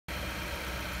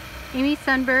Amy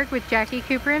Sundberg with Jackie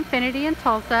Cooper Infiniti in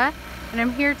Tulsa, and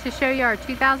I'm here to show you our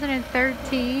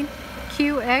 2013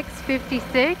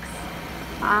 QX56.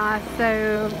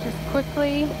 So just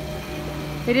quickly,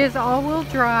 it is all-wheel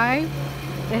drive.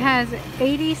 It has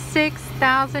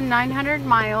 86,900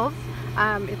 miles.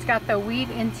 It's got the wheat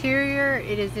interior.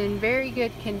 It is in very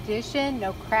good condition,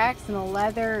 no cracks, no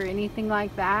leather or anything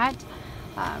like that.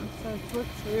 So it looks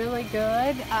really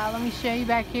good. Let me show you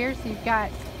back here. So you've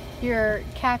got your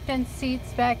captain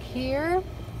seats back here,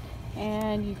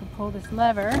 and you can pull this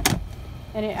lever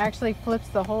and it actually flips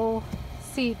the whole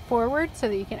seat forward so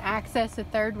that you can access the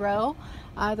third row.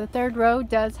 The third row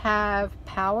does have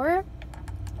power,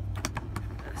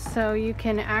 so you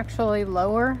can actually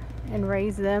lower and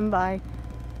raise them by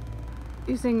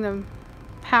using the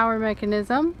power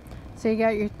mechanism. So you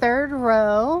got your third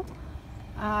row.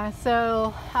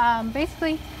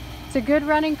 Basically it's a good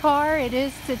running car. It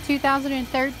is the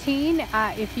 2013.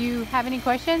 If you have any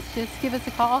questions, just give us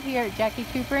a call here at Jackie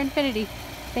Cooper Infiniti.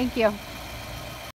 Thank you.